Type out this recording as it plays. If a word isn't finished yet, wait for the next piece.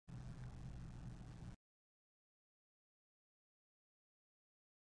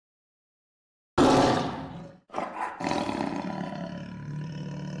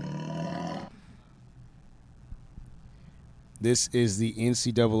This is the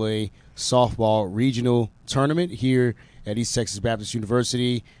NCAA Softball Regional Tournament here at East Texas Baptist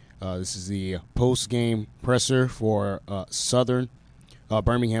University. This is the post-game presser for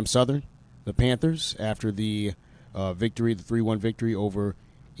Birmingham Southern, the Panthers, after the victory, the 3-1 victory over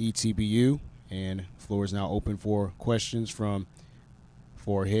ETBU. And the floor is now open for questions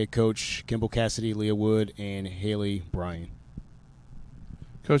for Head Coach Kimball Cassady, Leah Wood, and Hailee Bryan.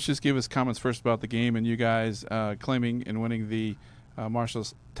 Coach, just give us comments first about the game and you guys claiming and winning the Marshall,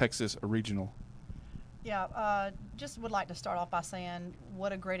 Texas Regional. Yeah, just would like to start off by saying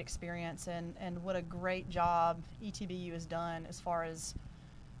what a great experience and what a great job ETBU has done as far as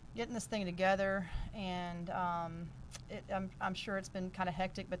getting this thing together. And I'm sure it's been kind of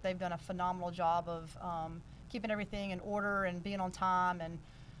hectic, but they've done a phenomenal job of keeping everything in order and being on time. And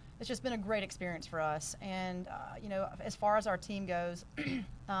it's just been a great experience for us. And, as far as our team goes,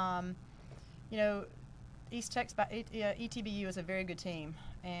 East Texas, ETBU is a very good team.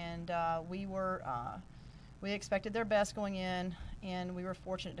 And we expected their best going in, and we were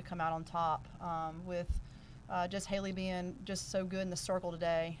fortunate to come out on top with just Hailee being just so good in the circle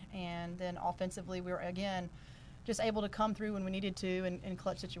today. And then offensively, we were, again, just able to come through when we needed to in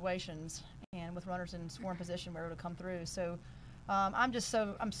clutch situations. And with runners in scoring position, we were able to come through. So I'm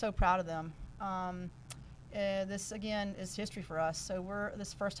so proud of them. This, again, is history for us. So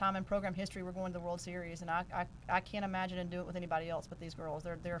this first time in program history we're going to the World Series, and I can't imagine and do it with anybody else but these girls.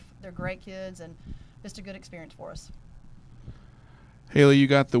 They're great kids, and just a good experience for us. Hailee, you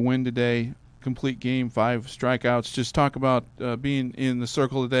got the win today, complete game, 5 strikeouts. Just talk about being in the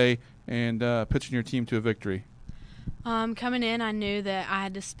circle today and pitching your team to a victory. Coming in, I knew that I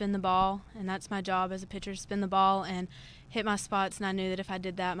had to spin the ball, and that's my job as a pitcher, to spin the ball and hit my spots, and I knew that if I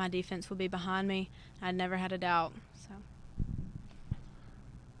did that, my defense would be behind me. I'd never had a doubt. So,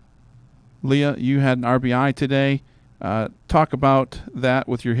 Leah, you had an RBI today. Talk about that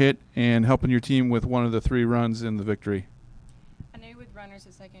with your hit and helping your team with one of the 3 runs in the victory. I knew with runners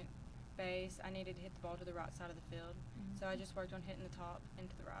at second base, I needed to hit the ball to the right side of the field. So I just worked on hitting the top and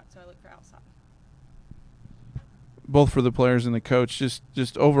to the right, so I looked for outside. Both for the players and the coach,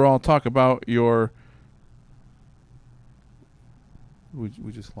 just overall talk about your –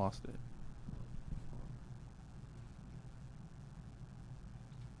 we just lost it.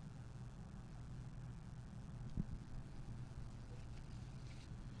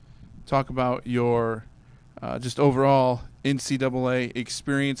 Talk about your just overall NCAA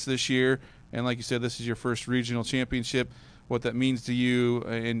experience this year. And like you said, this is your first regional championship, what that means to you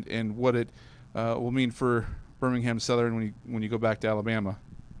and what it will mean for Birmingham Southern when you go back to Alabama.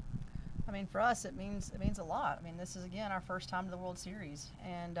 I mean, for us, it means a lot. I mean, this is, again, our first time to the World Series.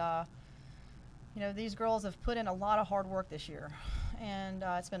 And, these girls have put in a lot of hard work this year. And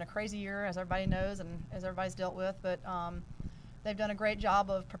it's been a crazy year, as everybody knows and as everybody's dealt with. But they've done a great job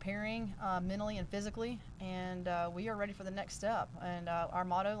of preparing mentally and physically. And we are ready for the next step. And our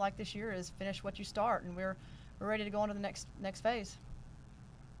motto, like this year, is finish what you start. And we're ready to go on to the next phase.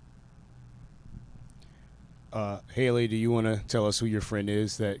 Hailee, do you want to tell us who your friend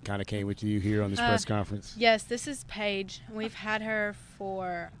is that kind of came with you here on this press conference? Yes, this is Paige. We've had her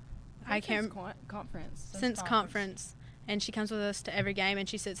for since conference, and she comes with us to every game, and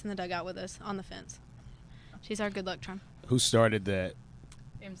she sits in the dugout with us on the fence. She's our good luck charm. Who started that?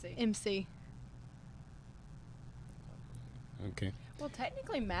 MC. Okay. Well,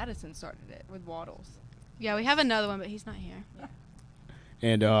 technically Madison started it with Waddles. Yeah, we have another one, but he's not here. Yeah.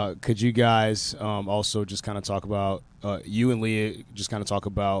 And could you guys also just kind of talk about, you and Leah, just kind of talk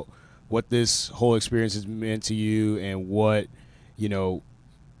about what this whole experience has meant to you and what,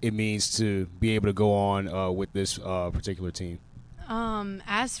 it means to be able to go on with this particular team?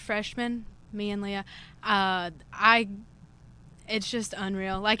 As freshmen, me and Leah, it's just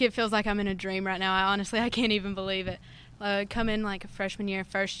unreal. Like, it feels like I'm in a dream right now. I can't even believe it. Come in like a freshman year,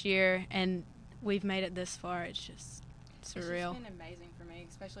 first year, and we've made it this far. It's just surreal. It's just been amazing for me,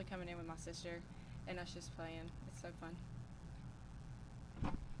 especially coming in with my sister and us just playing. It's so fun.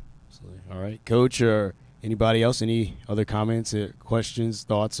 Absolutely. All right. Coach, or anybody else, any other comments, questions,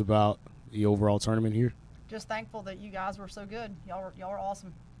 thoughts about the overall tournament here? Just thankful that you guys were so good. Y'all were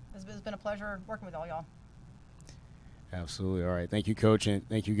awesome. It's been a pleasure working with all y'all. Absolutely. All right. Thank you, Coach, and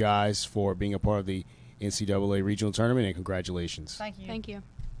thank you guys for being a part of the NCAA Regional Tournament, and congratulations. Thank you. Thank you.